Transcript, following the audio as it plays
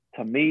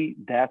to me,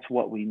 that's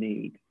what we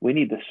need. We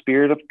need the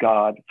Spirit of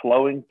God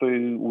flowing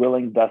through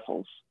willing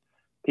vessels,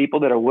 people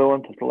that are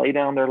willing to lay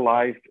down their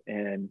life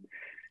and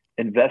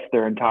invest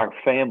their entire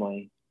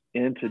family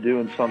into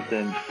doing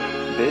something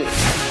big.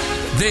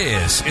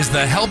 This is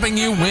the Helping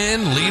You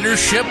Win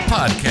Leadership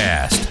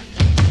Podcast.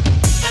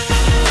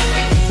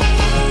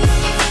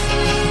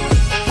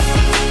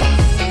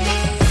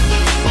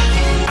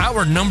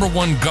 Our number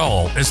one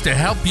goal is to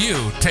help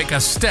you take a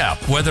step,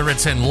 whether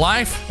it's in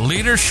life,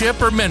 leadership,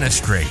 or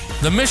ministry.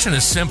 The mission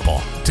is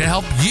simple, to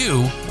help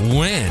you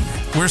win.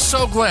 We're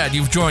so glad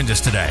you've joined us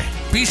today.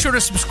 Be sure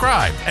to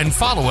subscribe and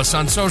follow us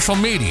on social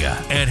media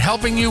at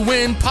Helping You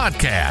Win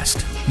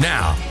Podcast.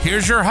 Now,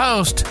 here's your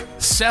host,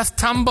 Seth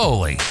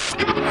Tomboli.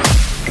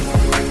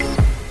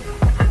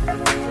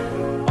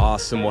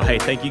 Awesome. Well, hey,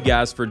 thank you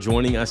guys for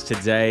joining us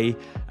today.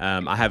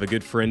 I have a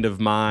good friend of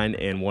mine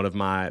and one of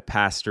my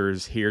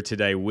pastors here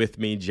today with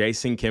me,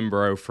 Jason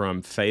Kimbrough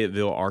from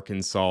Fayetteville,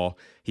 Arkansas.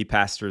 He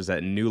pastors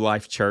at New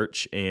Life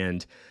Church,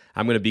 and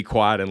I'm going to be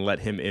quiet and let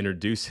him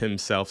introduce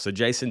himself. So,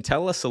 Jason,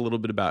 tell us a little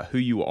bit about who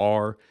you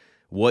are,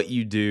 what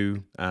you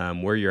do,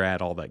 where you're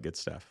at, all that good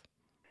stuff.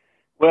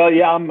 Well,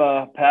 yeah, I'm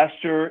a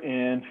pastor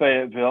in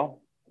Fayetteville,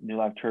 New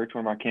Life Church,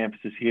 one of our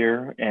campuses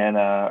here, and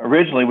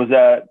originally was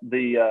at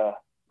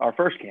our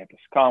first campus,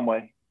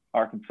 Conway,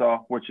 Arkansas,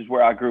 which is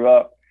where I grew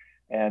up,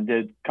 and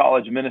did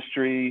college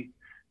ministry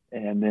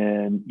and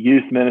then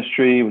youth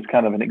ministry, was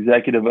kind of an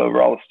executive over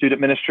all the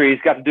student ministries,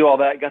 got to do all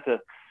that, got to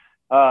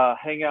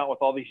hang out with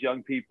all these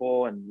young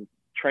people and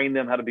train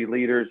them how to be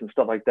leaders and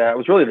stuff like that. It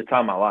was really the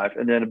time of my life.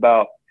 And then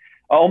about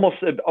almost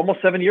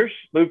 7 years,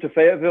 moved to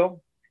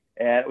Fayetteville,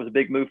 and it was a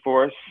big move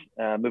for us,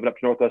 moving up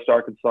to Northwest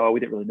Arkansas. We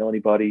didn't really know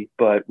anybody,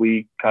 but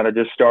we kind of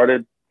just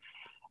started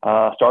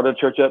a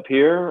church up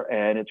here,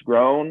 and it's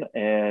grown,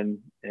 and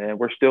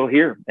we're still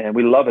here, and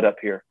we love it up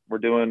here. We're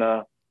doing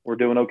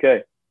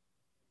okay.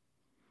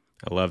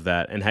 I love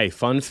that. And hey,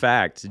 fun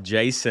fact,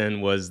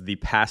 Jason was the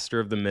pastor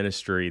of the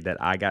ministry that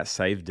I got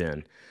saved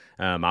in.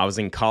 I was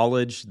in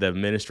college. The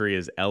ministry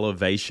is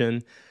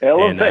Elevation.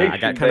 And I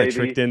got kind of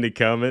tricked into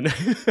coming.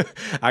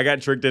 I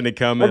got tricked into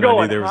coming. We're going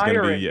I knew there was going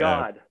to be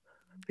God.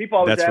 People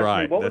always that's ask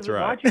right. me, That's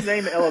right. why'd you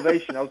name it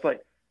Elevation? I was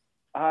like,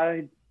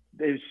 I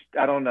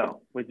don't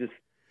know.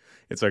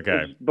 It's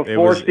okay.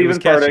 Before it was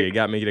catchy. Furtick. It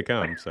got me to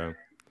come. So,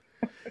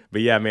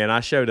 but yeah, man, I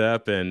showed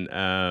up and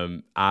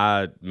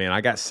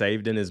I got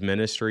saved in his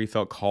ministry.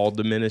 Felt called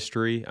to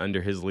ministry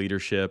under his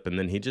leadership, and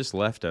then he just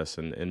left us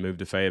and moved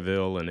to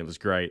Fayetteville, and it was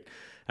great.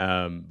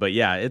 But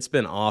yeah, it's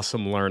been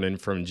awesome learning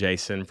from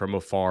Jason from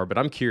afar. But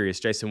I'm curious,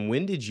 Jason,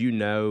 when did you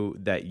know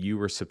that you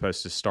were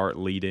supposed to start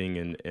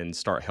leading and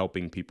start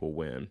helping people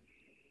win?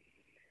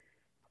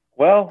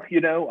 Well,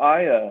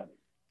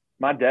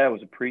 my dad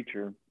was a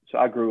preacher. So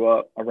I grew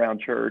up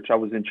around church. I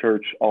was in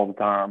church all the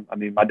time. I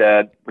mean, my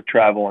dad would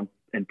travel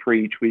and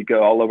preach. We'd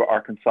go all over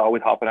Arkansas.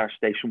 We'd hop in our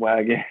station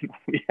wagon.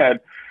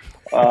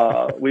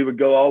 We would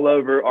go all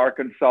over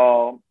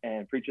Arkansas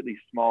and preach at these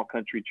small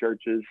country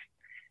churches.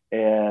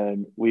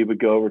 And we would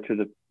go over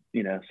to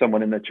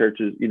someone in the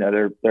church's,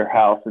 their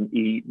house and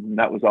eat. And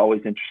that was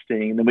always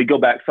interesting. And then we'd go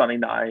back Sunday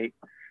night.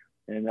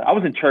 And I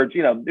was in church,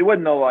 it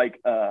wasn't no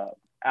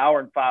hour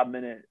and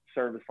 5-minute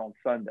service on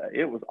Sunday.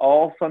 It was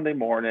all Sunday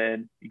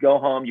morning. You go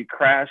home, you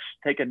crash,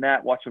 take a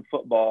nap watching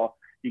football.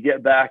 You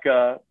get back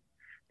up,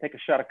 take a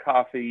shot of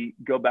coffee,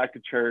 go back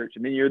to church,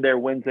 and then you're there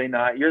Wednesday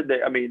night. You're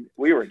there. I mean,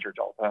 we were in church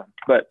all the time.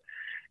 But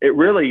it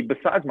really,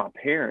 besides my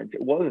parents,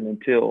 it wasn't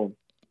until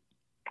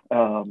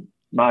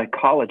my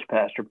college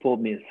pastor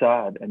pulled me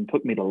aside and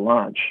took me to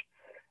lunch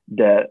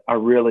that I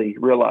really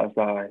realized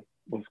I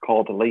was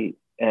called to lead.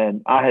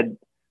 And I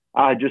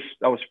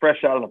was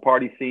fresh out of the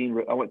party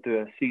scene. I went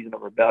through a season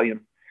of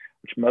rebellion,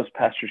 which most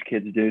pastors'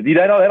 kids do. They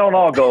don't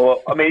all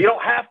go. I mean, you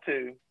don't have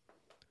to.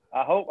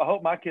 I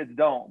hope my kids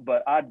don't,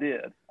 but I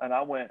did, and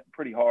I went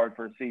pretty hard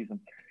for a season.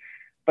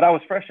 But I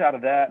was fresh out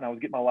of that, and I was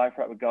getting my life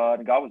right with God,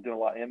 and God was doing a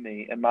lot in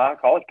me. And my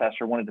college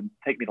pastor wanted to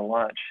take me to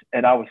lunch,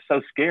 and I was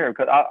so scared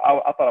because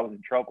I thought I was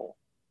in trouble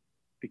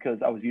because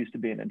I was used to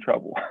being in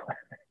trouble.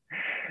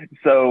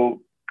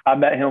 So I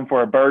met him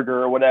for a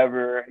burger or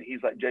whatever.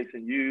 He's like,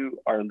 Jason, you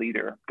are a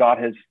leader. God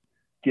has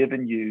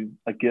given you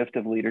a gift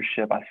of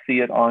leadership. I see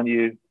it on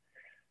you.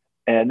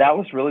 And that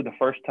was really the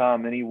first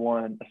time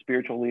anyone, a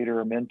spiritual leader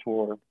or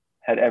mentor,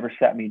 had ever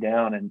sat me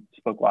down and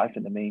spoke life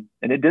into me.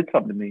 And it did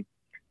something to me.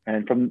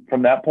 And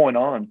from that point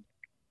on,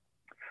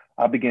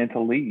 I began to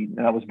lead.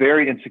 And I was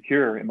very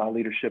insecure in my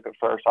leadership at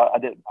first.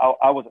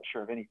 I wasn't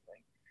sure of anything.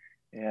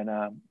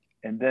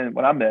 And then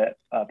when I met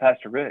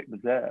Pastor Rick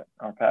Bezet,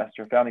 our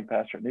pastor, founding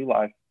pastor at New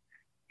Life,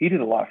 he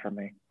did a lot for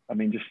me. I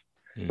mean,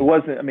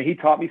 he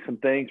taught me some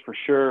things for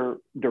sure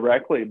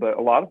directly, but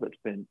a lot of it's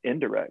been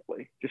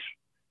indirectly, just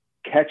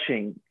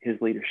catching his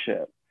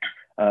leadership,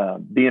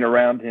 being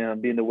around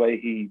him, being the way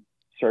he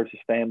serves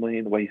his family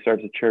and the way he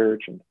serves the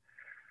church. And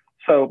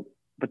so,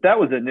 but that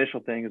was the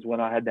initial thing, is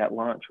when I had that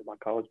lunch with my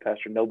college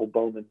pastor, Noble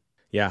Bowman.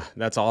 Yeah,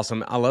 that's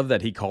awesome. I love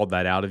that he called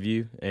that out of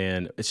you,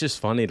 and it's just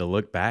funny to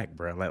look back,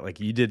 bro. Like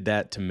you did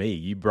that to me.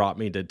 You brought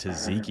me to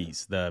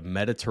Tzatziki's, the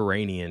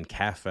Mediterranean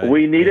cafe.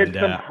 We needed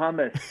and, some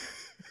hummus.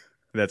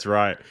 That's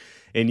right.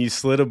 And you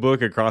slid a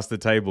book across the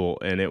table,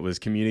 and it was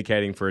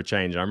communicating for a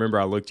change. And I remember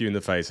I looked you in the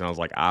face, and I was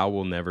like, I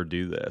will never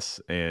do this.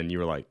 And you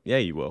were like, yeah,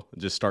 you will.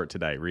 Just start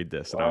today. Read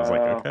this. And I was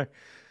like, okay.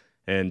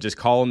 And just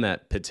calling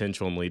that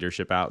potential and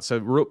leadership out.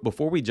 So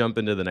before we jump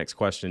into the next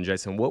question,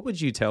 Jason, what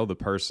would you tell the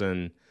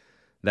person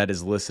that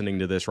is listening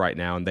to this right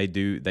now and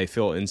they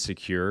feel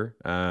insecure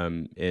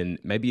in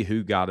maybe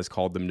who God has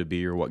called them to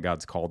be or what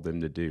God's called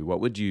them to do? What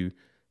would you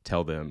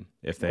tell them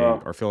if they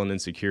are feeling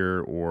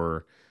insecure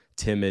or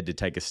timid to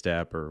take a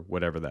step or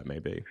whatever that may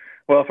be?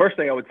 Well, first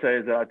thing I would say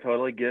is that I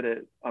totally get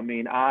it. I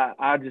mean,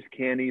 I just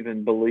can't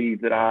even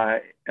believe that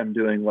I am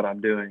doing what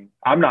I'm doing.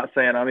 I'm not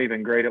saying I'm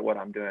even great at what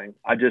I'm doing.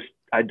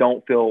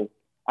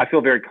 I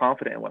feel very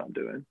confident in what I'm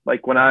doing.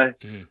 Like when I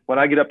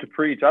get up to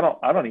preach, I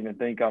don't even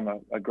think I'm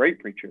a great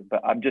preacher,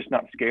 but I'm just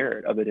not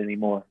scared of it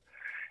anymore.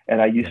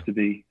 And I used to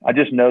be. I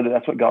just know that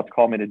that's what God's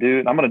called me to do,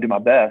 and I'm going to do my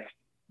best.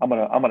 I'm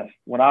gonna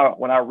when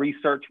I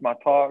research my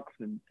talks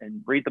and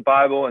read the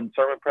Bible and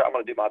sermon prep, I'm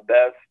going to do my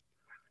best.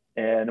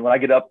 And when I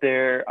get up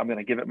there, I'm going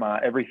to give it my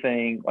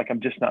everything. Like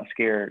I'm just not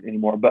scared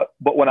anymore. But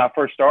when I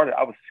first started,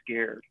 I was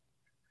scared.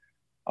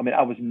 I mean,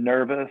 I was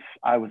nervous.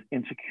 I was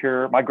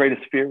insecure. My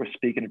greatest fear was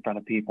speaking in front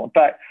of people. In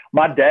fact,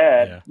 my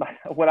dad,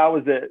 when I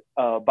was at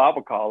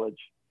Bible college,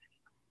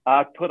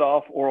 I put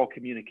off oral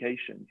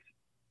communications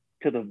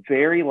to the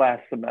very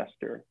last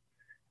semester.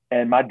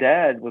 And my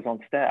dad was on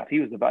staff. He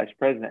was the vice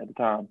president at the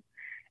time.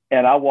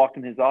 And I walked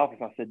in his office.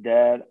 I said,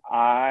 Dad,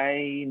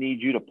 I need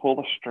you to pull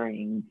the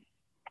strings.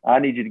 I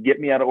need you to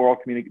get me out of oral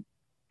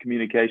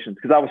communications,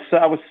 because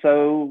I was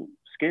so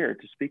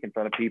scared to speak in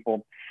front of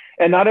people.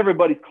 And not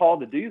everybody's called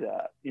to do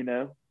that, you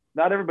know.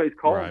 Not everybody's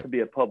called to be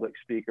a public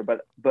speaker,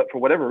 but for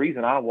whatever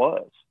reason, I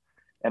was.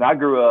 And I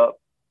grew up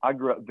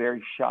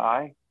very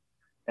shy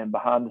and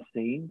behind the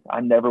scenes. I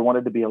never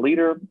wanted to be a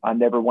leader. I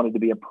never wanted to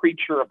be a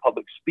preacher, a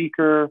public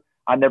speaker.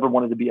 I never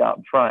wanted to be out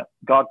in front.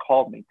 God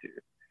called me to.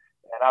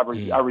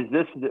 And I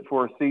resisted it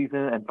for a season.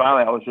 And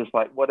finally, I was just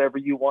like, whatever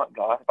you want,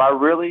 God. If I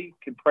really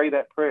can pray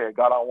that prayer,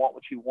 God, I want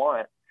what you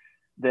want,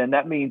 then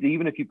that means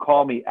even if you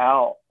call me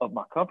out of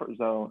my comfort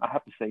zone, I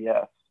have to say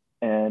yes.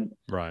 And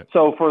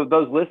so for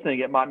those listening,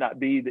 it might not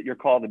be that you're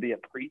called to be a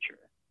preacher,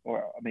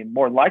 or, I mean,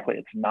 more likely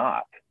it's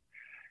not.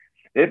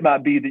 It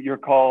might be that you're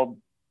called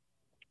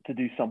to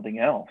do something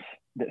else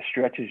that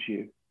stretches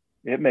you.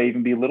 It may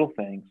even be little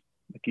things.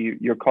 Like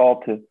you're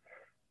called to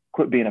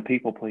quit being a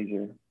people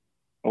pleaser,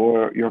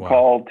 or you're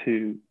called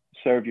to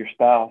serve your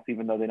spouse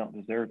even though they don't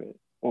deserve it,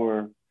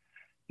 or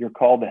you're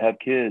called to have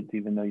kids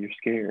even though you're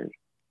scared,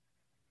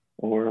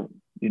 or,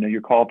 you know,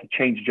 you're called to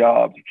change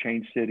jobs or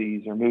change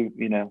cities or move,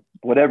 you know,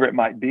 whatever it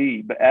might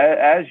be. But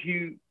as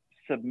you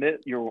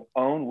submit your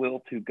own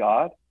will to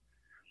God,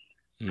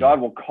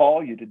 God will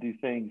call you to do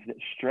things that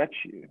stretch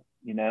you,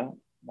 you know.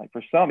 Like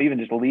for some, even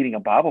just leading a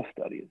Bible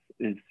study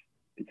is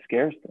it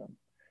scares them.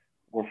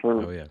 Or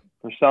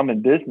for some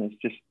in business,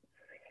 just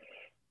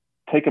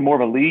taking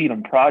more of a lead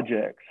on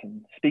projects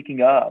and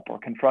speaking up, or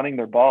confronting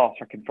their boss,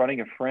 or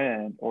confronting a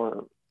friend,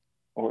 or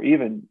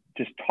even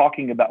just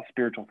talking about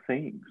spiritual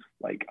things.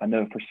 Like I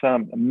know for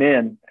some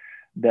men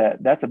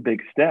that's a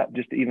big step,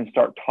 just to even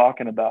start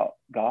talking about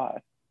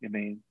God. I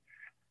mean,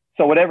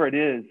 so whatever it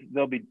is,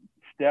 there'll be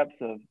steps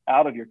of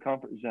out of your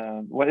comfort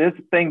zone. What is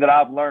the thing that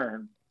I've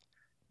learned,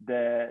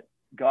 that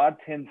God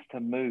tends to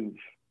move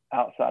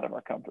outside of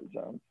our comfort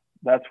zone.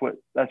 That's what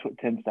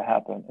tends to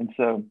happen. And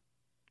so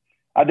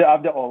I've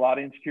dealt with a lot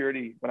of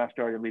insecurity when I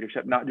started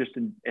leadership, not just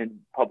in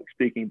public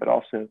speaking, but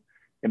also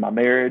in my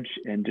marriage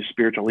and just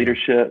spiritual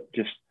leadership,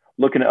 just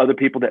looking at other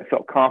people that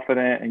felt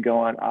confident and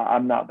going,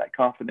 I'm not that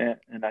confident.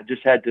 And I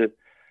just had to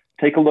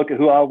take a look at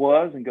who I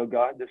was and go,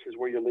 God, this is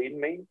where you're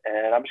leading me,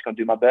 and I'm just going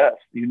to do my best.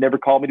 You never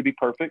called me to be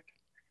perfect,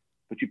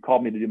 but you've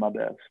called me to do my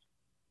best.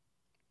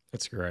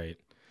 That's great.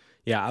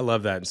 Yeah, I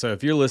love that. So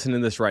if you're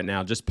listening to this right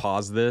now, just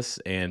pause this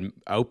and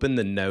open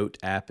the Note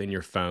app in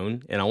your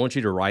phone. And I want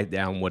you to write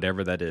down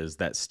whatever that is,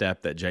 that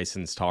step that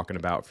Jason's talking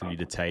about for you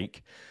to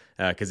take.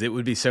 Because it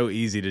would be so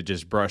easy to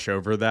just brush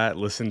over that,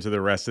 listen to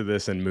the rest of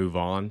this and move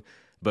on.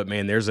 But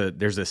man, there's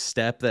a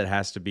step that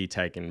has to be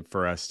taken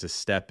for us to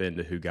step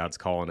into who God's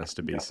calling us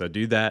to be. So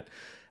do that.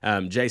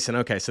 Jason,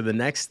 okay, so the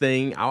next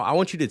thing, I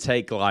want you to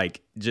take like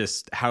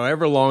just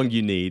however long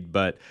you need,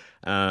 but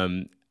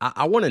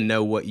I want to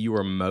know what you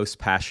are most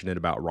passionate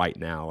about right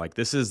now. Like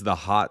this is the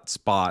hot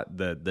spot,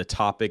 the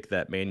topic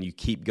that, man, you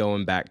keep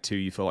going back to,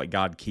 you feel like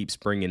God keeps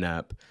bringing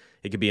up.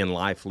 It could be in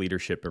life,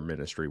 leadership, or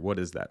ministry. What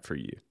is that for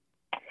you?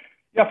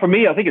 Yeah, for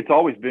me, I think it's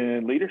always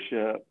been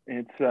leadership.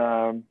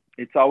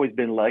 It's always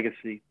been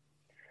legacy.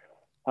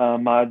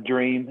 My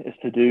dream is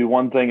to do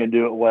one thing and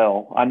do it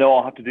well. I know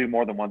I'll have to do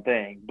more than one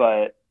thing,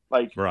 but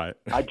like, I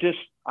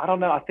don't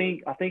know. I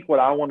think what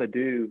I want to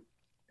do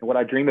and what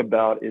I dream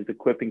about is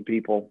equipping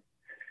people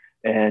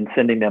and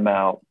sending them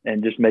out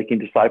and just making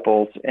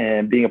disciples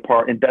and being a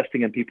part,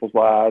 investing in people's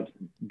lives.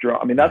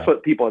 I mean, that's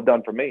what people have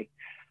done for me.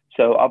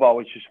 So I've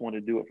always just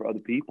wanted to do it for other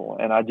people.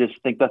 And I just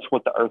think that's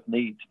what the earth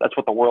needs. That's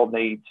what the world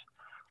needs.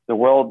 The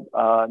world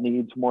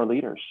needs more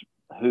leaders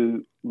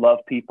who love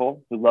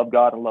people, who love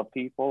God and love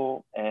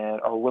people and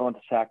are willing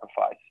to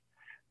sacrifice.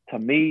 To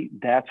me,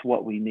 that's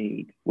what we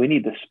need. We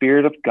need the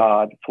Spirit of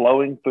God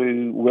flowing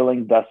through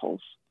willing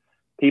vessels,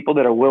 people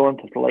that are willing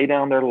to lay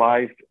down their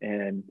life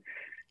and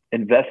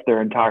invest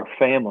their entire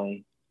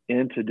family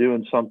into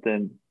doing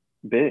something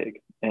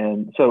big.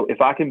 And so if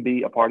I can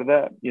be a part of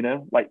that, you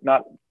know, like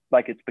not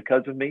like it's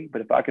because of me,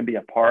 but if I can be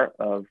a part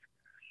of,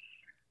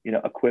 you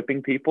know,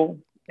 equipping people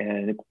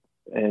and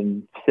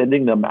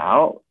sending them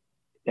out,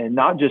 and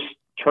not just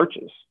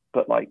churches,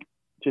 but like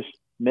just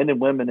men and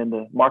women in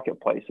the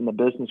marketplace, in the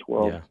business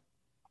world,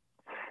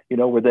 you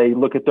know, where they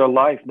look at their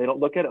life and they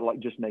don't look at it like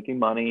just making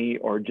money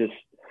or just,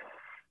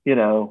 you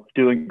know,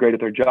 doing great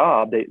at their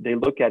job. They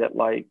look at it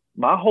like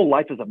my whole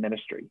life is a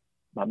ministry.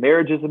 My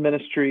marriage is a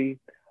ministry.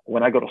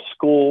 When I go to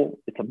school,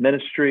 it's a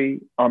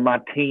ministry. On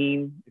my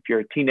team, if you're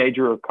a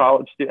teenager or a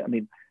college student, I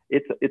mean,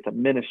 it's a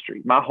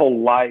ministry. My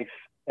whole life,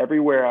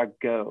 everywhere I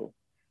go,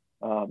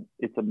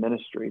 it's a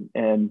ministry.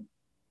 And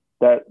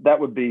that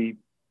would be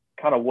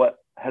kind of what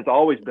has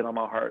always been on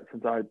my heart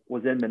since I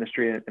was in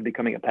ministry and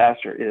becoming a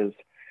pastor is,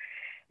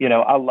 you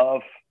know, I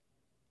love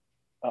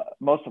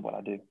most of what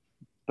I do,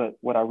 but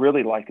what I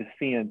really like is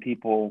seeing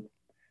people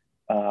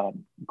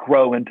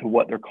grow into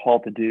what they're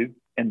called to do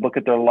and look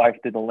at their life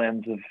through the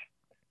lens of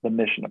the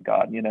mission of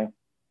God, you know?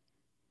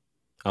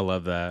 I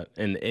love that.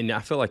 And I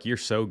feel like you're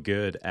so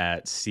good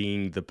at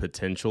seeing the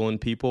potential in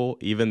people,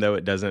 even though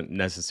it doesn't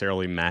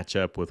necessarily match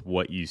up with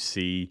what you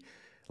see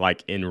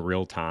like in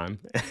real time.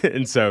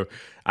 And so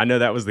I know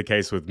that was the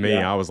case with me.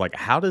 I was like,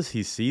 how does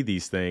he see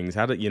these things?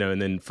 How do you know? And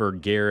then for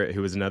Garrett,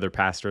 who was another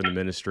pastor in the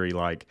ministry,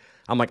 like,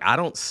 I'm like, I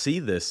don't see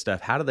this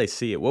stuff. How do they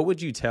see it? What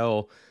would you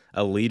tell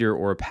a leader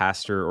or a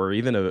pastor or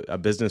even a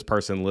business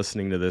person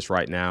listening to this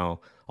right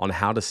now on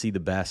how to see the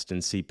best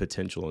and see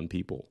potential in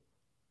people?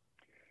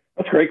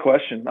 That's a great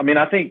question. I mean,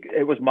 I think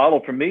it was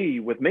modeled for me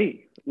with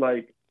me.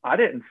 Like, I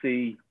didn't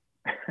see,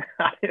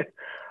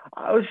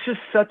 I was just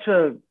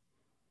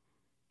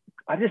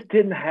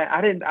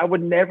I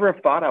would never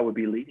have thought I would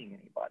be leading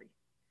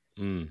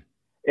anybody.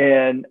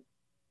 And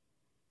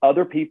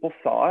other people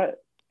saw it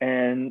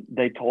and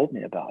they told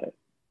me about it.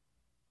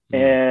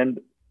 And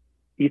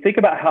you think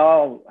about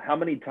how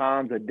many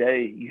times a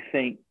day you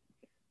think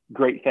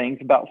great things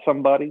about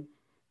somebody,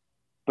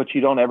 but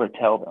you don't ever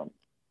tell them.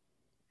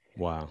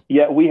 Wow.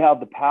 Yet we have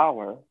the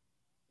power.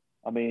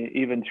 I mean,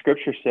 even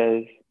scripture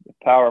says the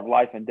power of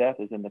life and death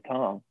is in the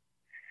tongue.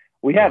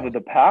 We have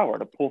the power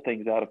to pull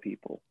things out of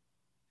people.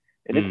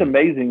 And it's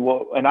amazing.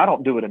 Well, and I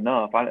don't do it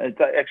enough.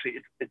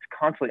 It's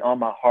constantly on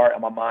my heart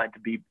and my mind to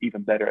be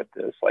even better at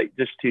this, like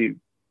just to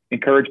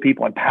encourage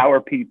people, empower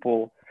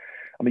people.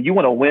 I mean, you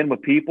want to win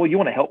with people. You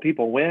want to help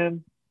people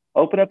win.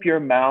 Open up your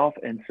mouth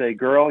and say,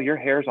 girl, your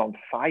hair's on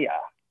fire.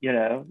 You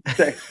know,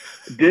 say,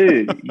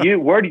 dude,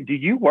 do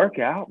you work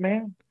out,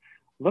 man?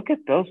 Look at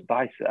those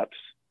biceps.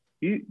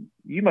 You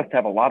must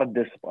have a lot of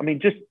discipline. I mean,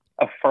 just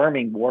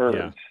affirming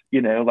words,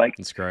 you know, like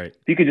it's great.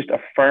 If you could just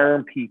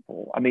affirm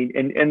people. I mean,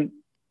 and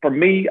for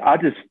me,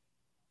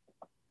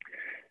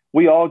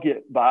 we all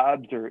get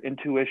vibes or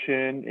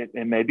intuition,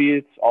 and maybe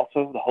it's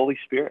also the Holy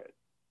Spirit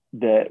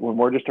that when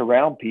we're just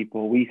around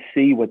people, we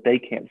see what they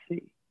can't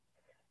see.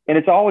 And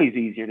it's always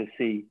easier to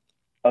see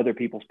other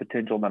people's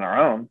potential than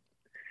our own.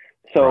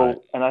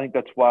 So, and I think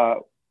that's why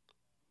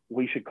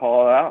we should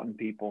call it out in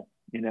people,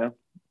 you know,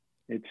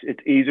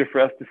 it's easier for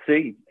us to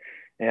see.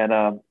 And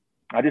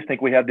I just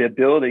think we have the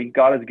ability,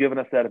 God has given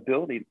us that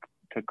ability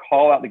to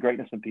call out the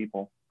greatness in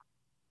people.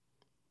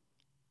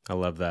 I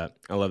love that.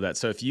 I love that.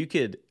 So if you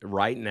could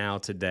right now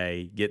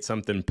today get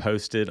something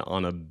posted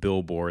on a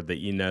billboard that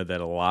you know that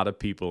a lot of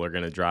people are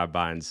going to drive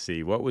by and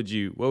see, what would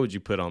you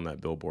put on that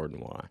billboard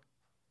and why?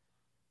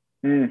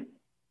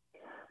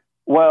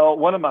 Well,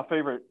 one of my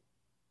favorite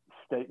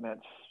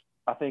statements,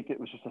 I think it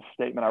was just a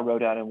statement I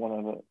wrote out in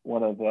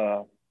one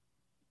of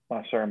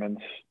my sermons,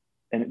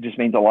 and it just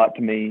means a lot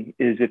to me,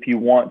 is if you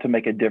want to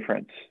make a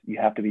difference, you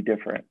have to be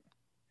different.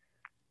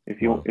 If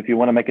you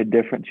want to make a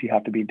difference, you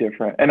have to be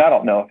different. And I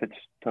don't know if it's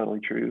totally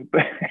true,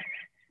 but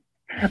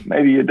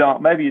maybe you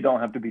don't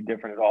have to be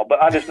different at all.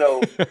 But I just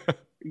know,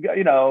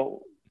 you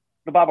know,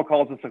 the Bible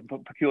calls us a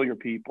peculiar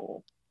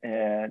people.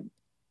 And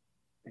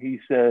he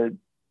said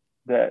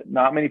that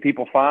not many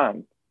people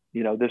find,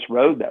 you know, this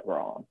road that we're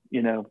on,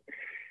 you know,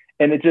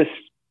 and it just,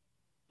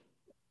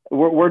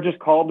 we're just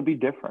called to be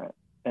different.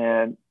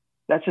 And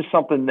that's just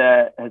something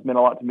that has meant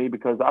a lot to me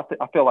because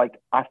I feel like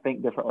I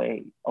think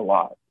differently a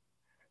lot.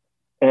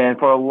 And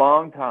for a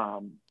long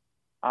time,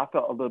 I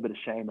felt a little bit of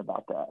shame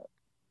about that.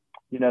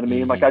 You know what I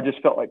mean? Like, I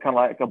just felt like kind of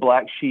like a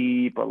black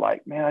sheep, or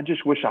like, man, I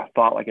just wish I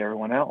thought like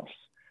everyone else.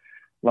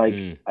 Like,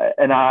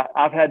 and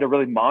I've had to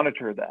really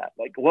monitor that.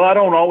 Like, well, I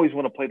don't always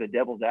want to play the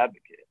devil's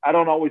advocate. I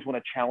don't always want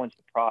to challenge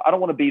the I don't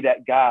want to be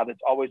that guy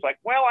that's always like,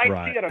 well,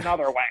 I see it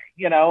another way,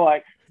 you know,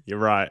 like, You're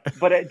right.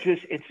 But it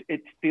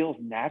feels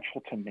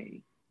natural to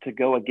me to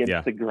go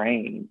against the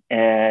grain.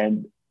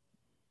 And,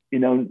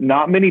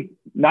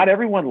 not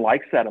everyone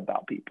likes that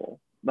about people.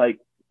 Like,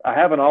 I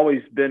haven't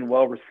always been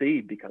well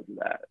received because of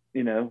that,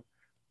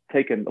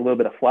 taking a little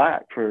bit of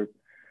flack for,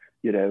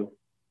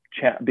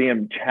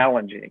 being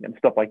challenging and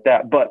stuff like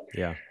that. But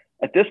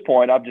at this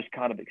point, I've just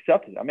kind of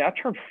accepted it. I mean, I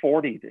turned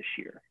 40 this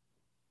year.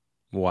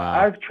 Wow.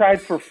 I've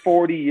tried for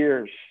 40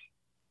 years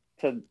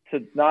to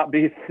not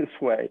be this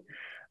way.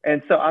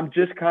 And so I'm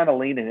just kind of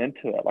leaning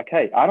into it. Like,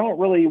 hey, I don't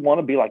really want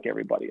to be like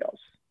everybody else.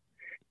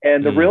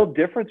 And the real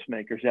difference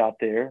makers out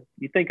there,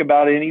 you think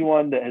about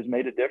anyone that has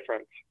made a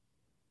difference,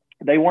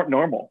 they weren't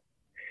normal.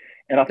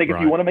 And I think if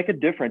you want to make a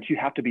difference, you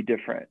have to be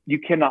different. You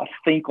cannot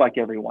think like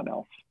everyone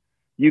else.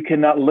 You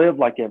cannot live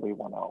like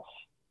everyone else.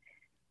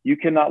 You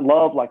cannot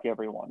love like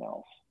everyone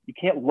else. You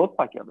can't look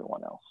like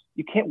everyone else.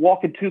 You can't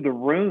walk into the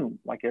room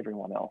like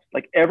everyone else.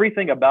 Like,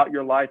 everything about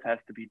your life has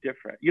to be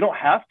different. You don't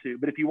have to,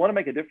 but if you want to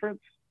make a difference,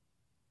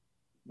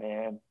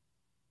 man,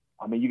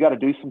 I mean, you got to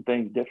do some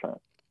things different.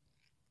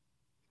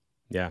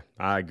 Yeah,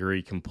 I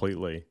agree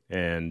completely.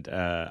 And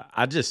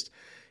I just,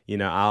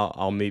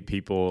 I'll meet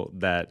people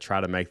that try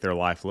to make their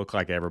life look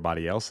like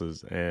everybody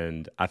else's.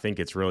 And I think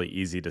it's really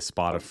easy to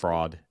spot a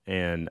fraud.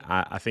 And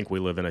I think we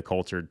live in a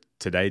culture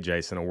today,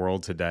 Jason, a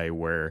world today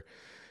where,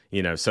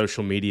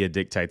 social media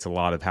dictates a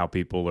lot of how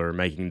people are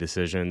making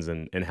decisions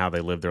and how they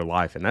live their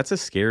life. And that's a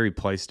scary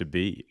place to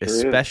be,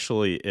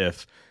 especially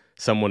if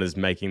someone is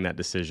making that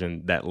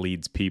decision that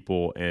leads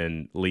people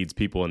in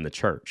the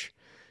church.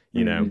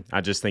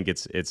 I just think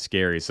it's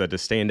scary. So to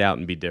stand out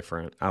and be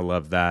different, I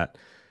love that.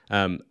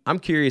 I'm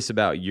curious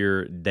about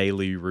your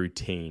daily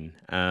routine.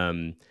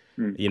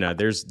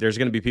 There's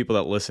going to be people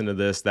that listen to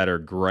this that are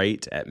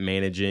great at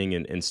managing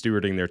and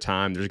stewarding their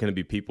time. There's going to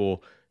be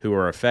people who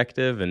are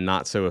effective and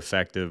not so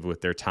effective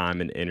with their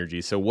time and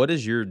energy. So what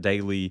does your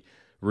daily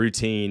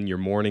routine, your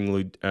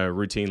morning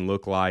routine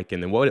look like?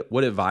 And then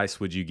what advice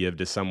would you give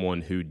to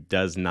someone who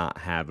does not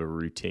have a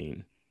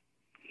routine?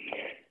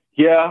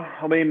 Yeah,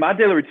 I mean, my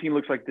daily routine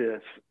looks like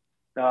this.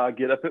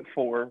 Get up at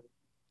 4.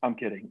 I'm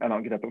kidding. I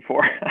don't get up at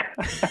 4.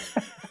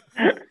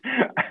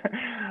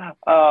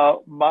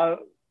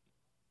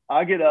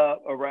 I get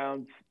up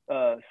around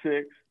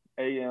 6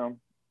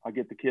 a.m. I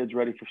get the kids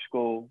ready for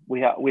school. We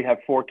have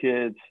 4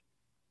 kids.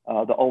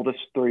 The oldest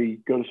 3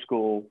 go to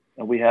school,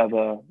 and we have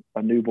a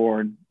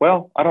newborn.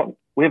 Well,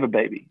 we have a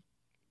baby.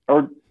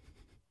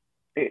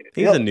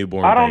 He's a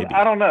newborn baby.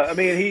 I don't know. I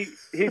mean,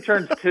 he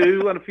turns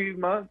 2 in a few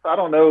months. I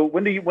don't know.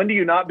 When do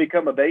you not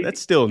become a baby?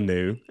 That's still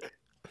new.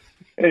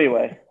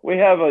 Anyway, we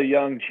have a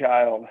young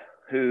child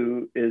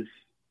who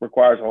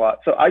requires a lot.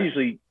 So I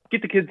usually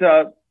get the kids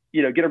up,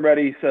 get them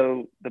ready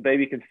so the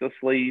baby can still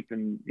sleep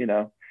and,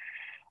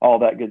 all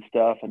that good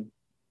stuff,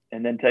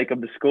 and then take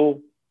them to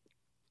school.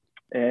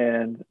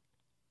 And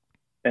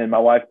my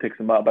wife picks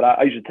them up, but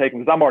I usually take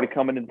them because I'm already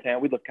coming into town.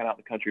 We live kind of out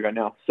in the country right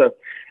now. So,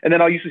 and then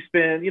I'll usually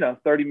spend,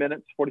 30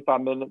 minutes,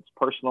 45 minutes,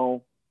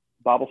 personal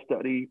Bible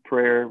study,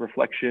 prayer,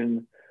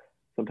 reflection.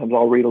 Sometimes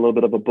I'll read a little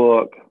bit of a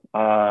book.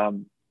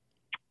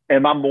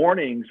 And my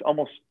mornings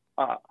almost,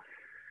 I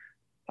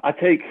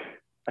take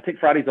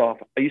Fridays off.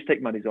 I used to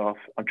take Mondays off.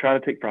 I'm trying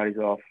to take Fridays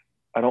off.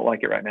 I don't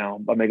like it right now.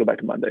 I may go back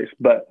to Mondays,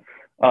 but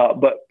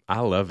I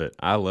love it.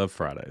 I love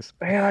Fridays.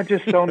 Man, I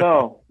just don't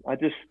know. I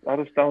just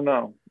don't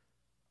know.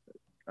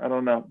 I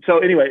don't know. So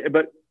anyway,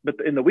 but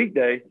in the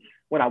weekday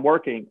when I'm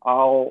working,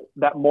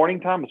 that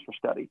morning time is for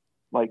study.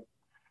 Like,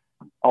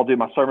 I'll do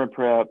my sermon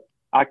prep.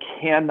 I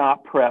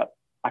cannot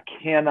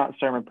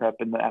sermon prep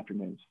in the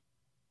afternoons.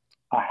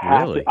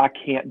 I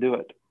can't do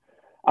it.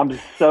 I'm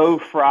so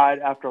fried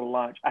after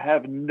lunch.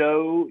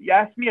 You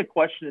ask me a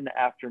question in the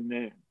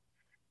afternoon.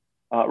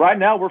 Right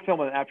now we're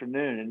filming in the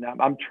afternoon, and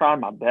I'm trying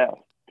my best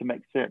to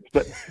make sense.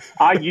 But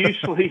I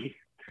usually,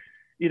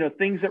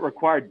 things that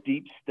require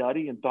deep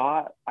study and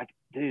thought,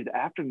 the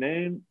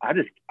afternoon, I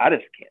just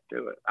can't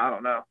do it. I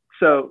don't know.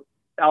 So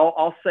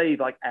I'll say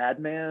like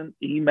admin,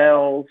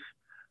 emails,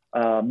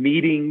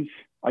 meetings.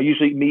 I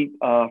usually meet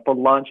for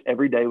lunch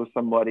every day with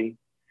somebody.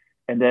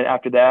 And then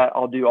after that,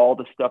 I'll do all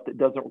the stuff that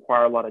doesn't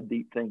require a lot of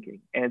deep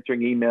thinking,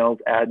 answering emails,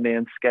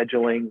 admin,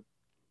 scheduling,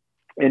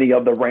 any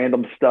of the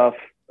random stuff,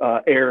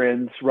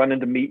 errands,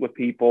 running to meet with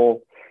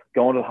people,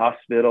 going to the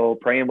hospital,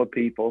 praying with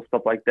people,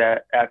 stuff like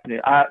that.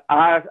 Afternoon,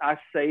 I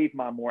save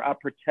my morning. I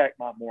protect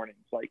my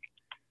mornings. Like,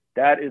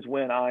 that is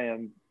when I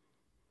am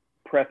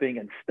prepping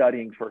and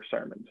studying for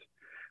sermons.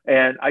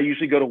 And I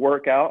usually go to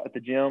work out at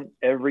the gym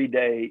every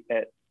day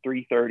at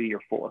 3:30 or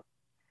 4.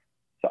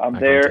 So I'm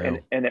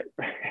there, and it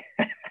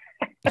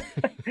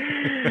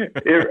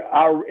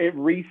it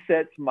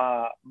resets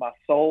my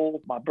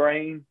soul, my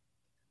brain.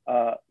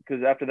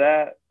 Because after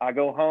that, I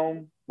go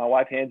home. My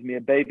wife hands me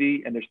a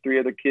baby, and there's 3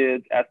 other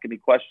kids asking me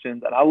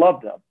questions, and I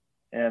love them,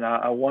 and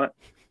I want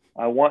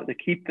to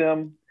keep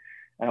them,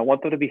 and I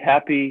want them to be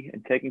happy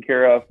and taken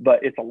care of.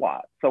 But it's a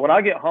lot. So when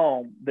I get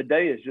home, the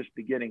day is just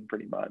beginning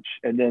pretty much,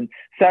 and then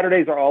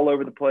Saturdays are all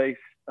over the place.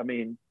 I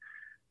mean,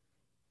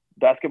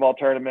 basketball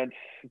tournaments,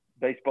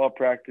 baseball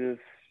practice,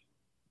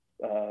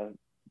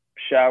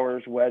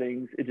 showers,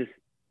 weddings, it just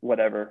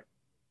whatever.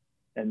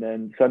 And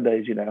then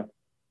Sundays,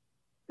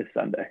 it's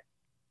Sunday.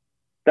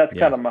 That's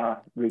kind of my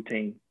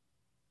routine.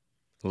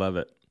 Love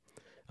it.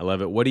 I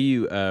love it. What are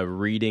you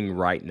reading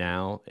right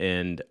now?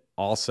 And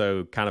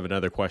also, kind of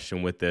another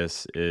question with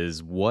this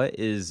is, what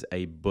is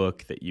a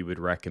book that you would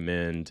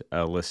recommend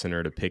a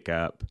listener to pick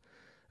up?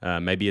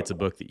 Maybe it's a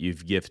book that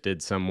you've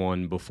gifted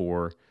someone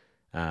before.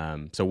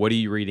 So what are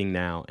you reading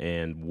now,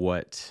 and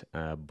what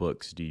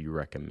books do you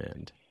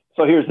recommend?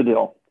 So here's the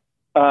deal.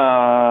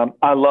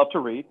 I love to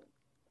read,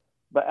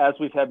 but as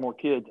we've had more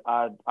kids,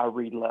 I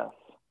read less.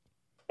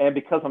 And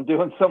because I'm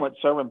doing so much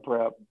sermon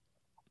prep,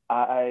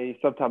 I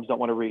sometimes don't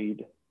want to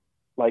read.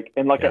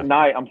 At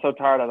night, I'm so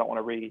tired I don't want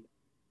to read.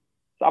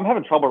 So I'm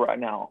having trouble right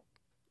now,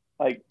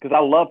 because I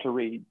love to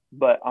read,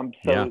 but I'm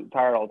so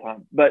tired all the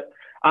time. But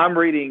I'm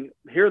reading.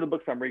 Here are the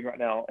books I'm reading right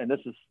now, and this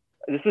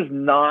is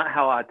not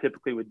how I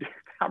typically would do.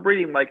 I'm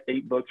reading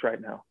 8 books right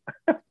now.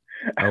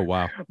 Oh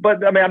wow!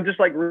 But I mean, I'm just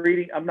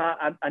reading.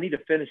 I need to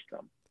finish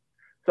them.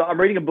 So I'm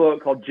reading a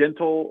book called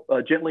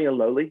Gently and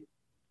Lowly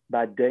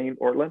by Dane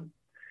Ortlund,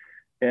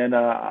 and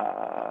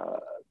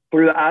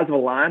Through the Eyes of a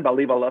Lion by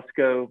Levi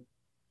Lusko.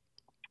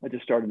 I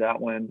just started that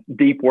one.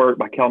 Deep Work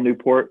by Cal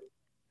Newport.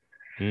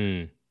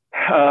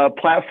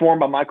 Platform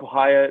by Michael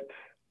Hyatt.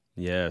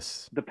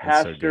 Yes. The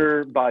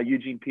Pastor by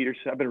Eugene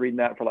Peterson. I've been reading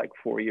that for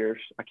 4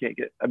 years.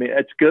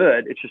 It's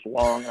good. It's just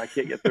long. I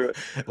can't get through it.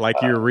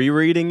 You're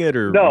rereading it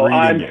or no, reading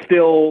I'm it?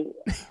 Still,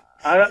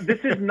 this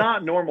is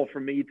not normal for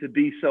me to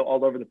be so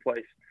all over the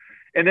place.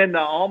 And then the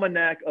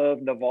Almanac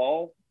of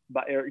Naval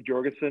by Eric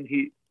Jorgensen.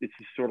 It's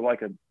just sort of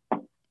like an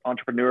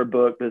entrepreneur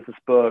book, business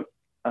book.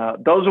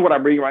 Those are what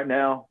I'm reading right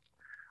now.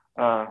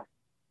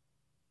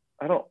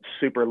 I don't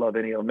super love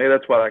any of them. Maybe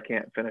that's why I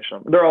can't finish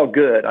them. They're all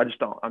good.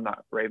 I'm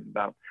not raving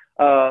about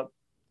them.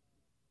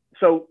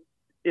 So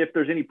if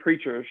there's any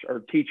preachers or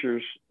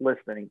teachers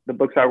listening, the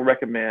books I would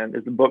recommend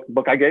is the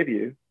book I gave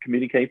you,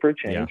 Communicate for a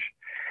Change.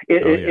 Yeah.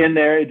 In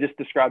there, it just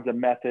describes a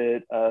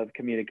method of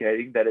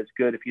communicating that is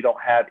good if you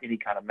don't have any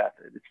kind of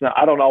method. It's not,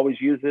 I don't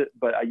always use it,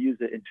 but I use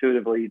it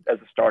intuitively as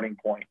a starting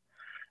point.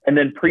 And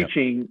then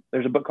preaching,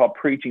 there's a book called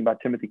Preaching by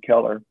Timothy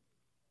Keller.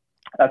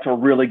 That's a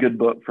really good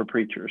book for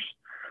preachers.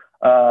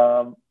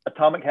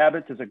 Atomic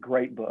Habits is a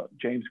great book,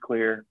 James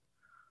Clear.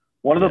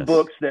 One of the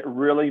books that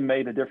really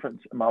made a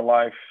difference in my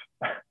life,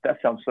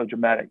 that sounds so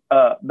dramatic,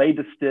 Made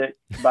to Stick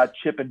by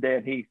Chip and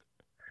Dan Heath.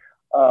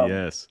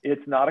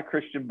 It's not a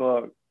Christian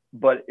book,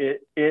 but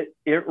it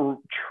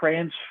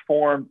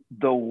transformed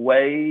the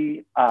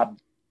way I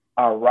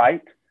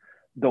write,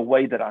 the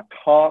way that I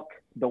talk,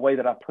 the way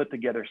that I put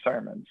together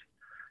sermons.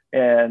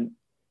 And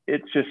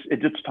it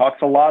just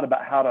talks a lot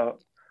about how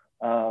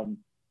to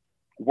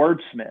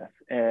wordsmith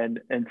and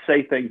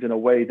say things in a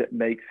way that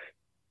makes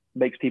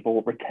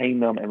people retain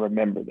them and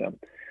remember them.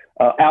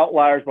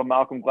 Outliers by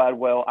Malcolm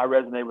Gladwell. I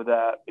resonate with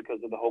that because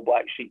of the whole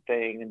black sheep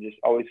thing and just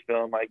always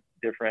feeling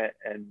different.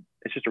 And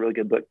it's just a really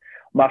good book.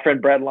 My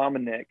friend Brad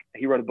Lomenick,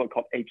 he wrote a book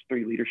called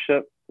H3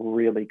 Leadership.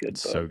 Really good book.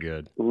 So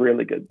good.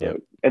 Really good book.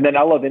 Yep. And then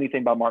I love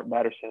anything by Mark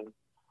Batterson.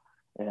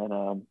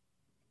 And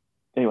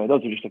anyway,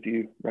 those are just a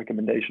few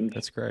recommendations.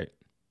 That's great.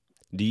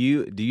 Do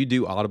you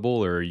do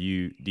Audible, or do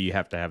you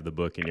have to have the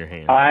book in your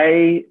hand?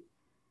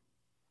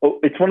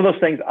 It's one of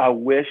those things I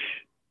wish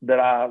that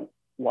I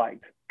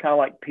liked, kind of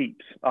like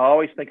Peeps. I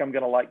always think I'm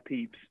going to like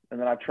Peeps, and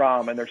then I try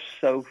them, and they're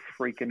so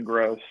freaking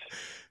gross.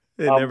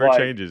 It never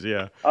changes,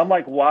 yeah. I'm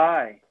like,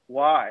 why?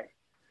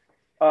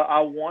 I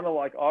want to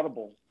like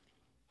Audible.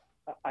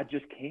 I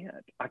just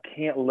can't. I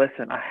can't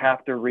listen. I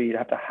have to read. I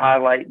have to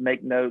highlight,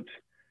 make notes.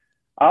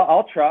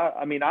 I'll try.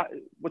 I mean,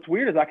 what's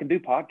weird is I can do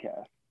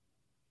podcasts.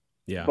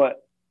 Yeah.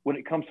 But when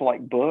it comes to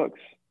books,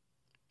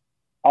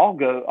 I'll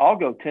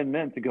go 10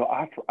 minutes and go,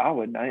 I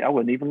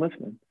wouldn't even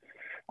listen.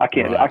 I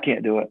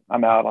can't do it.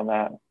 I'm out on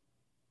that.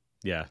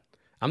 Yeah.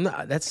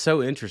 That's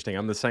so interesting.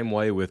 I'm the same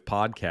way with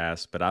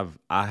podcasts, but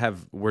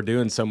we're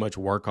doing so much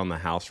work on the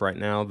house right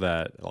now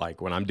that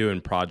when I'm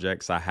doing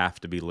projects, I have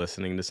to be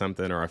listening to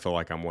something or I feel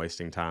like I'm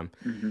wasting time.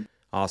 Mm-hmm.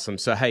 Awesome.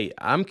 So, hey,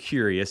 I'm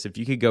curious if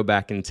you could go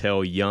back and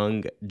tell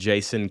young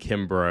Jason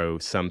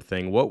Kimbrough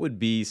something, what would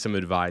be some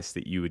advice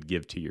that you would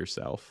give to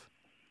yourself?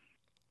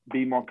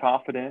 Be more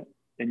confident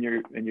in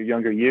your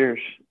younger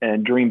years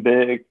and dream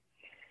big.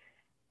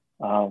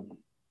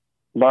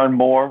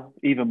 Learn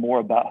even more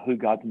about who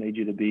God's made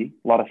you to be.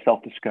 A lot of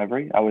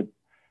self-discovery. I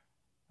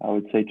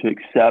would say to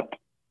accept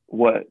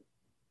what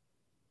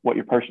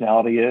your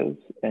personality is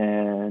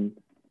and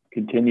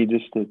continue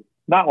just to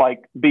not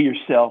be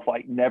yourself,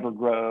 never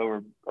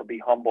grow or be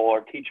humble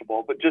or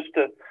teachable, but just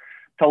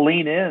to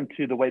lean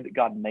into the way that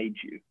God made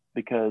you,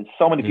 because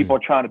so many people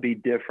are trying to be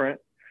different.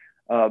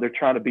 They're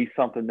trying to be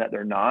something that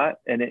they're not.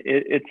 And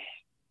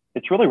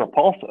it's really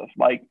repulsive.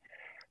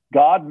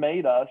 God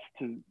made us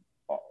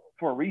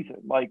for a reason.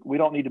 We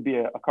don't need to be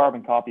a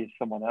carbon copy of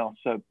someone else.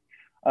 So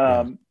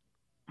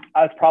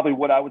that's probably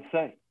what I would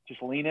say.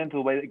 Just lean into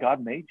the way that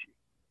God made you.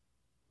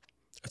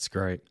 That's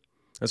great.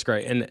 That's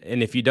great.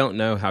 And if you don't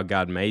know how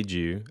God made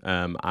you,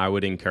 I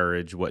would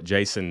encourage what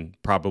Jason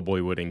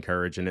probably would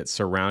encourage, and it's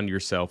surround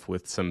yourself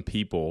with some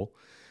people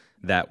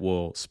that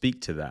will speak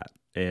to that.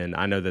 And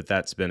I know that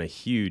that's been a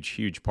huge,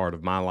 huge part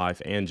of my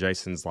life and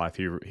Jason's life.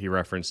 He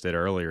referenced it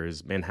earlier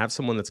is, man, have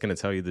someone that's going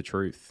to tell you the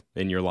truth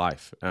in your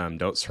life.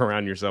 Don't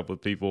surround yourself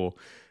with people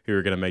who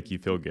are going to make you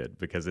feel good,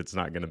 because it's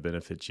not going to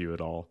benefit you at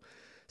all.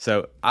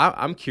 So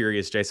I'm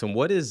curious, Jason,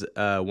 what is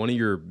one of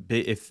your,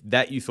 if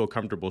that you feel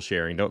comfortable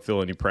sharing, don't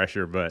feel any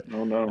pressure, but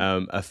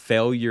a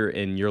failure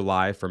in your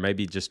life or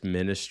maybe just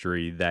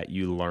ministry that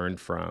you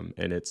learned from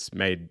and it's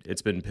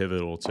been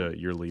pivotal to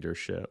your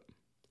leadership?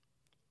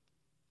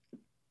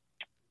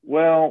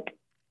 Well,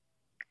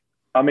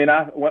 I mean,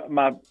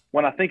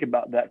 when I think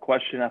about that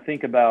question, I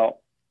think about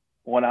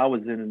when I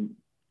was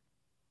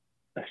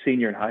a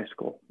senior in high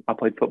school. I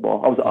played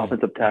football. I was an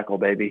offensive tackle,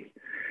 baby.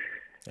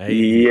 Hey.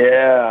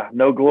 Yeah,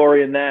 no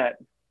glory in that.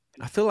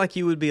 I feel like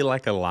you would be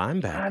like a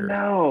linebacker. I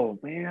know,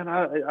 man.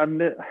 I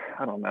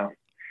don't know.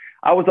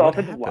 I was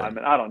offensive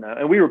lineman. I don't know.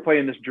 And we were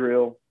playing this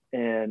drill,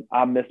 and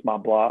I missed my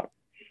block.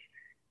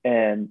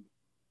 And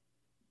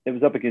it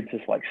was up against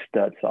this like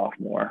stud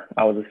sophomore.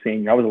 I was a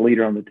senior. I was a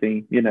leader on the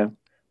team,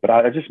 but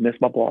I just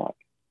missed my block.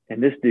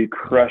 And this dude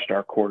crushed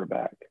our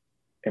quarterback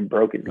and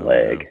broke his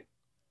leg. No.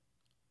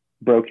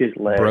 Broke his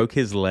leg. Broke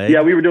his leg?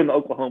 Yeah, we were doing the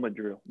Oklahoma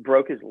drill.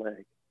 Broke his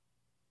leg.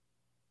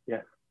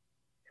 Yeah.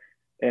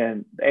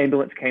 And the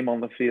ambulance came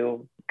on the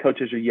field.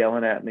 Coaches are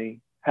yelling at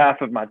me.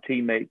 Half of my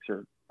teammates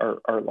are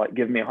like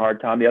giving me a hard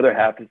time. The other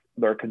half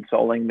they're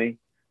consoling me.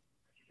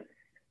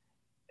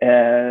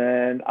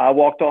 And I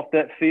walked off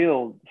that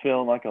field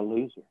feeling like a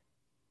loser.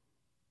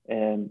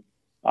 And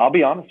I'll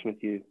be honest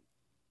with you,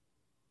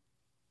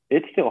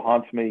 it still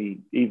haunts me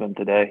even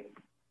today.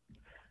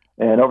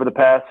 And over the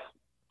past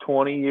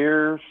 20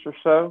 years or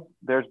so,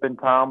 there's been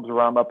times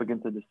where I'm up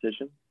against a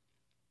decision.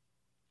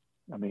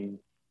 I mean,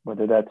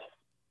 whether that's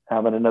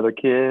having another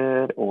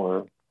kid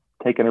or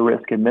taking a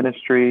risk in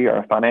ministry or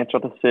a financial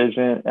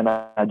decision, and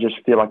I just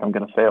feel like I'm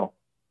going to fail.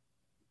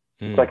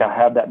 It's like I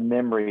have that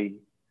memory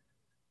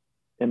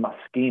in my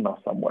schema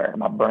somewhere, in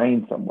my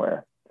brain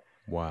somewhere.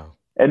 Wow.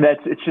 And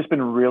it's just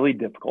been really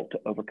difficult to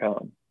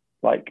overcome.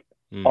 Like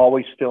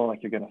always feeling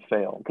like you're going to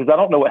fail, because I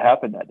don't know what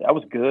happened that day. I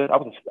was good. I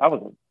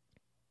was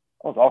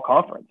all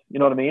conference. You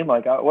know what I mean?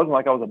 Like it wasn't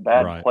like I was a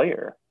bad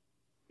player.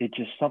 It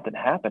just something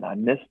happened. I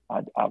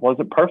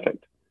wasn't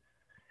perfect.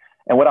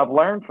 And what I've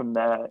learned from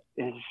that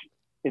is,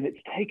 and it's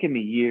taken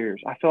me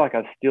years, I feel like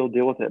I still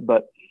deal with it,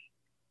 but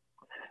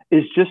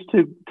it's just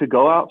to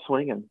go out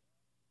swinging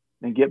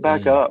and get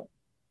back up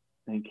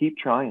and keep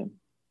trying.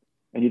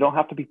 And you don't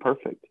have to be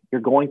perfect.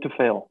 You're going to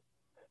fail.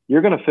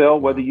 You're going to fail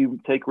whether you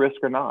take risk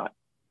or not.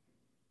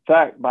 In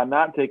fact, by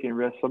not taking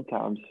risks,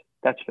 sometimes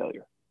that's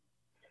failure.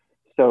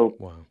 So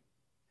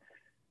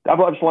I've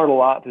just learned a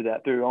lot through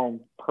that, through your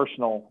own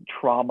personal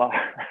trauma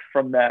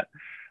from that.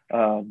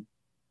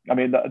 I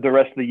mean, the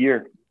rest of the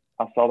year,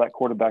 I saw that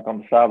quarterback on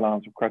the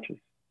sidelines with crutches.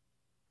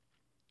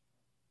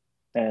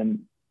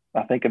 And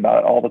I think about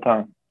it all the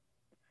time.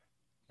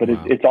 But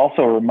it's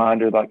also a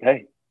reminder like,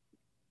 hey,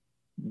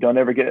 don't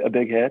ever get a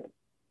big head.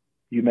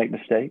 You make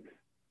mistakes,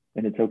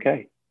 and it's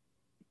okay.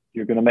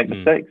 You're going to make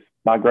mistakes.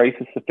 My grace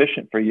is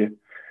sufficient for you,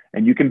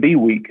 and you can be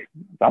weak.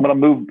 I'm going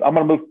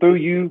to move through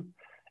you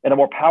in a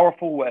more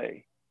powerful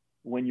way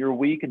when you're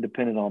weak and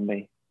dependent on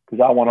me,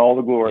 because I want all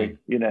the glory,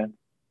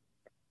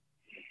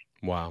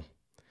 Wow.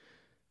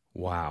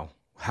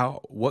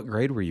 What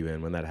grade were you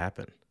in when that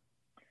happened?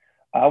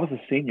 I was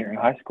a senior in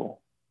high school.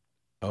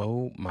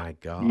 Oh my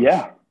gosh.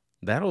 Yeah.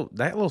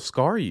 That'll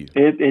scar you.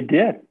 It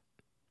did.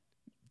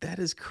 That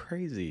is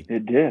crazy.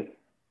 It did.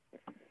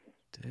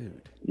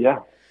 Dude. Yeah.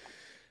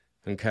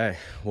 Okay.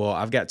 Well,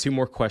 I've got two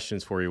more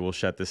questions for you. We'll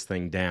shut this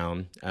thing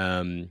down.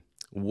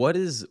 What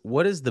is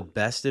the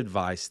best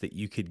advice that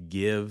you could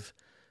give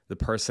the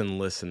person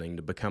listening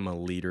to become a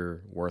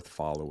leader worth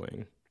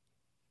following?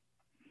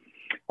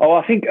 Oh,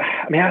 I think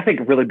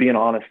really being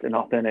honest and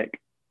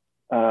authentic,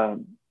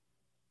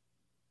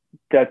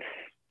 that's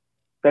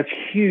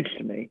huge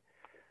to me.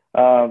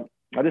 I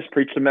just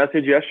preached a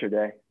message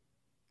yesterday,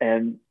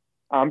 and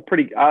I'm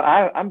pretty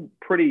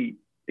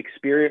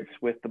experienced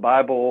with the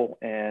Bible,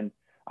 and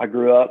I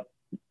grew up,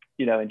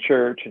 in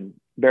church and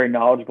very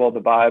knowledgeable of the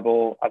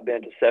Bible. I've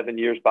been to 7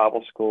 years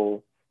Bible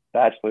school,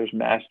 bachelor's,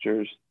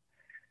 master's.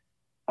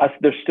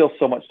 There's still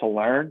so much to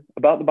learn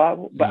about the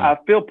Bible, but I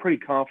feel pretty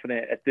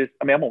confident at this.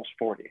 I mean, I'm almost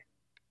 40.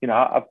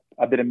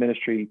 I've been in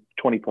ministry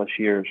 20 plus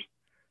years,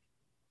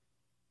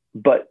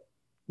 but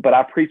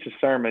I preached a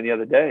sermon the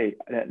other day,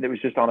 and it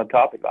was just on a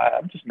topic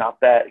I'm just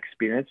not that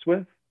experienced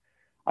with.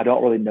 I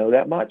don't really know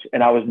that much,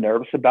 and I was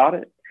nervous about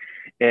it,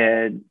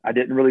 and I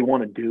didn't really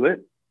want to do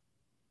it,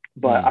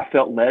 but I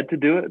felt led to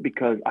do it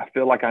because I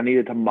feel like I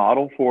needed to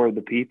model for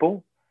the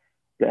people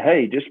that,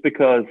 hey, just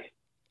because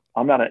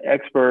I'm not an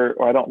expert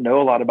or I don't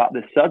know a lot about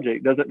this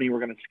subject doesn't mean we're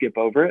going to skip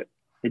over it.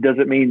 It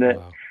doesn't mean that,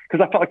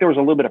 because I felt like there was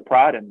a little bit of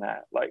pride in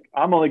that. Like,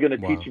 I'm only going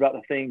to teach about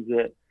the things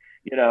that,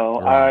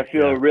 I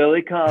feel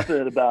really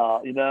confident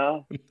about,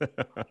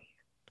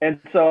 And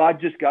so I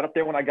just got up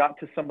there when I got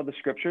to some of the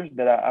scriptures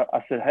that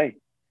I said, hey,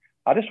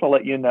 I just want to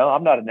let you know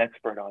I'm not an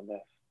expert on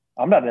this.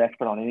 I'm not an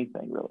expert on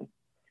anything, really.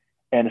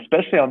 And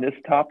especially on this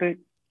topic,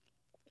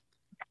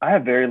 I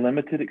have very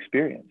limited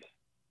experience.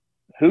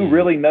 Who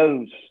really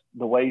knows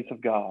the ways of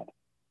God?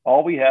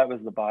 All we have is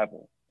the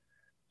Bible.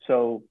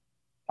 So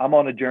I'm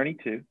on a journey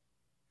too.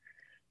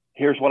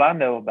 Here's what I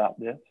know about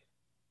this.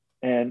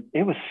 And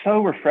it was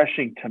so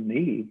refreshing to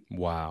me.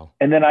 Wow.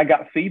 And then I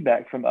got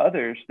feedback from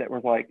others that were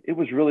like, it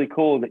was really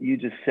cool that you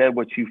just said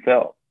what you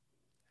felt.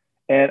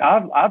 And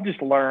I've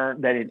just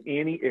learned that in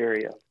any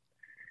area,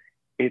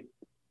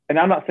 and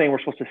I'm not saying we're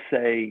supposed to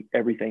say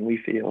everything we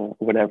feel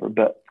or whatever,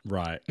 but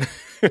right.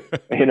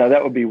 That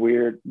would be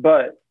weird.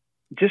 But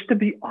just to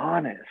be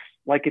honest,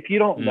 like if you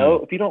don't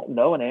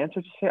know an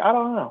answer, just say, I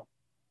don't know.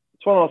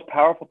 It's one of the most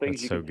powerful things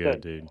That's you so can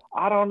good, say. dude.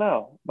 I don't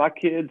know. My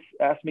kids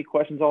ask me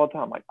questions all the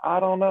time. Like, I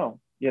don't know,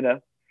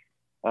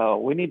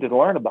 we need to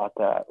learn about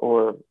that.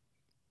 Or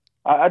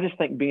I just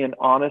think being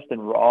honest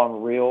and raw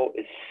and real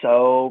is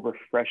so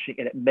refreshing,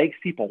 and it makes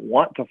people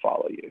want to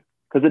follow you,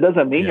 because it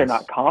doesn't mean you're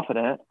not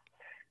confident.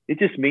 It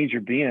just means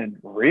you're being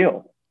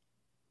real.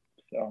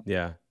 So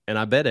yeah. And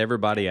I bet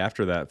everybody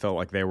after that felt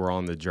like they were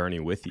on the journey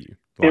with you.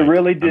 It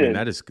really did. I mean,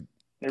 that is,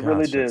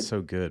 really did. That's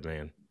so good,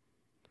 man.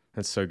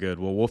 That's so good.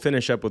 Well, we'll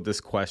finish up with this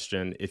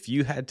question. If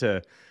you had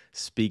to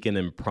speak an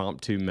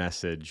impromptu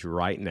message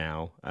right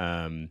now,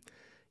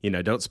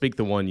 don't speak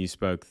the one you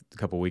spoke a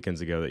couple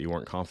weekends ago that you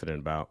weren't confident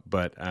about,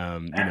 but,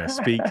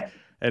 speak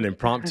an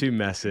impromptu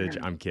message.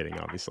 I'm kidding,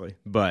 obviously,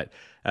 but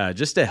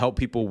just to help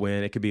people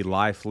win. It could be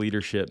life,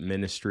 leadership,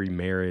 ministry,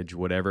 marriage,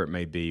 whatever it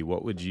may be.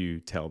 What would you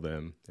tell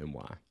them and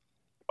why?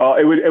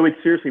 It would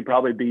seriously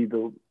probably be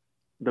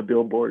the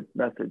billboard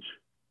message.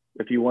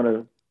 If you want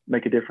to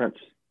make a difference,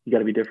 you got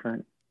to be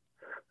different.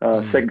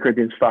 2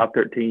 Corinthians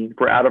 5:13,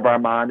 for out of our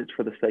mind, it's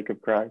for the sake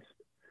of Christ.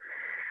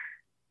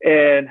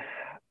 And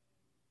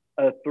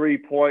 3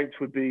 points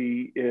would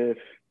be if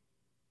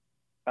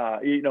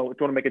you want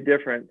to make a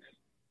difference,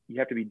 you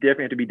have to be different.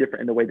 You have to be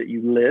different in the way that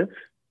you live.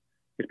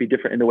 You have to be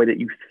different in the way that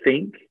you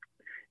think.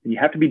 And you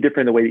have to be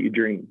different in the way that you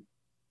dream.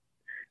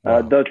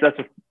 Wow. That's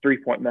a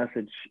 3-point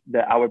message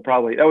that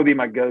that would be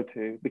my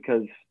go-to,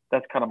 because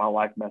that's kind of my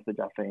life message,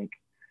 I think.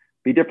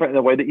 Be different in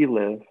the way that you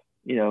live,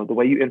 the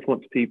way you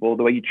influence people,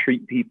 the way you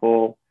treat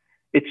people.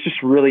 It's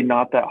just really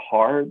not that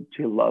hard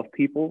to love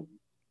people.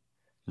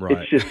 Right.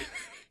 It's just,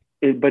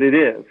 but it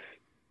is.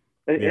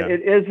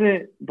 It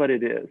isn't, but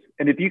it is.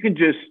 And if you can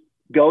just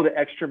go the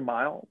extra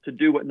mile to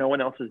do what no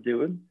one else is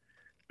doing,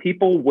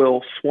 people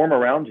will swarm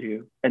around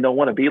you and they'll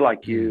want to be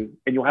like you,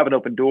 and you'll have an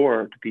open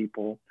door to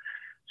people.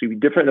 So you be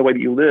different in the way that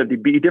you live, you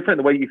be different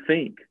in the way you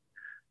think,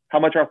 how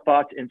much our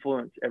thoughts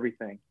influence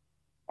everything,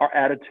 our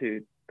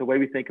attitude, the way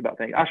we think about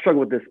things. I struggle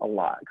with this a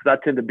lot because I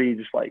tend to be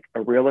just like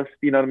a realist,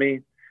 you know what I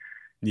mean?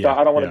 Yeah, so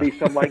I don't want to be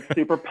some like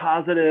super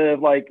positive,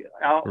 like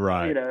out,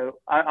 right.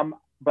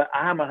 But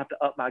I'm gonna have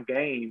to up my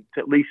game to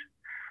at least,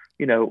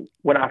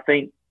 when I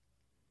think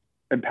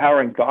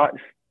empowering thoughts,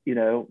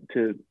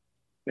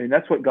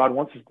 that's what God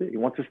wants us to do. He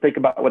wants us to think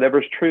about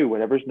whatever's true,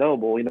 whatever's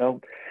noble,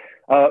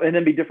 and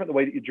then be different the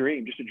way that you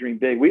dream, just to dream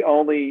big. We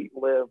only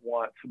live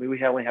once.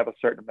 We only have a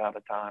certain amount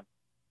of time.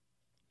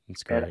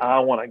 That's great. And I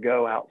want to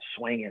go out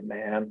swinging,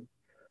 man.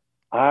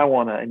 I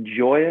want to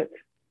enjoy it.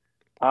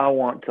 I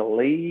want to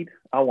lead.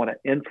 I want to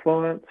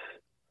influence.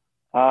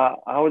 I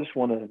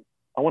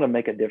want to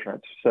make a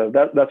difference. So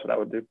that's what I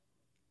would do.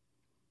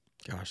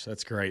 Gosh,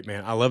 that's great,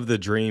 man. I love the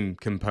dream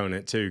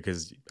component too,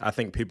 because I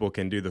think people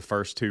can do the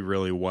first two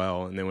really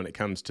well. And then when it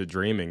comes to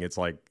dreaming, it's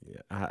like,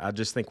 I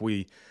just think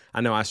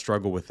I know I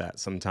struggle with that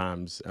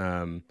sometimes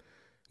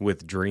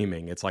with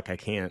dreaming. It's like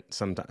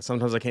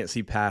sometimes I can't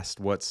see past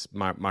what's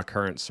my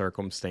current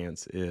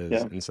circumstance is.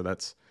 Yeah. And so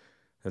that's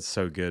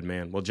so good,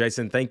 man. Well,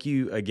 Jason, thank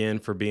you again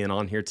for being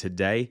on here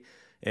today.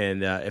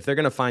 And if they're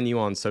going to find you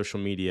on social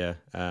media,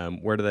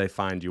 where do they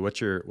find you? What's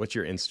your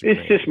Instagram?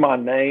 It's just my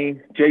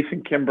name,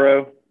 Jason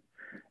Kimbrough.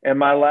 And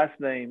my last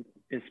name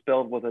is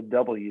spelled with a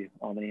W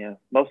on the end.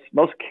 Most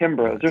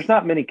Kimbroughs, there's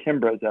not many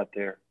Kimbroughs out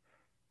there,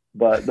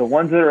 but the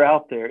ones that are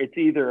out there, it's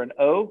either an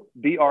O,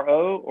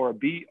 B-R-O, or a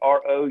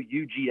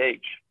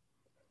B-R-O-U-G-H.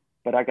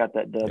 But I got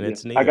that W.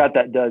 I got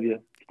that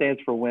W.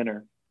 Stands for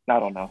winner. I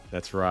don't know.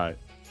 That's right.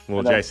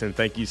 Well, Jason,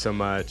 thank you so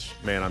much.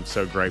 Man, I'm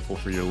so grateful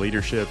for your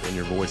leadership and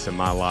your voice in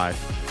my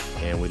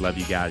life. And we love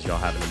you guys. Y'all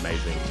have an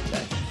amazing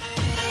day.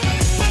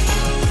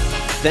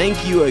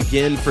 Thank you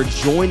again for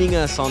joining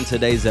us on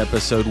today's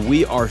episode.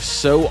 We are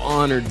so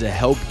honored to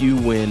help you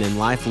win in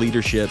life,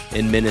 leadership,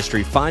 and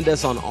ministry. Find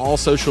us on all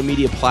social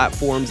media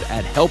platforms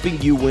at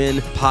Helping You Win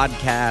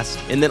Podcast.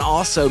 And then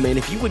also, man,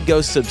 if you would go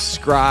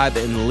subscribe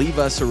and leave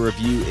us a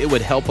review, it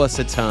would help us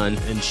a ton,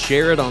 and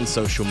share it on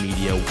social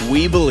media.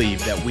 We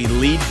believe that we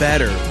lead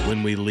better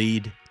when we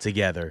lead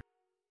together.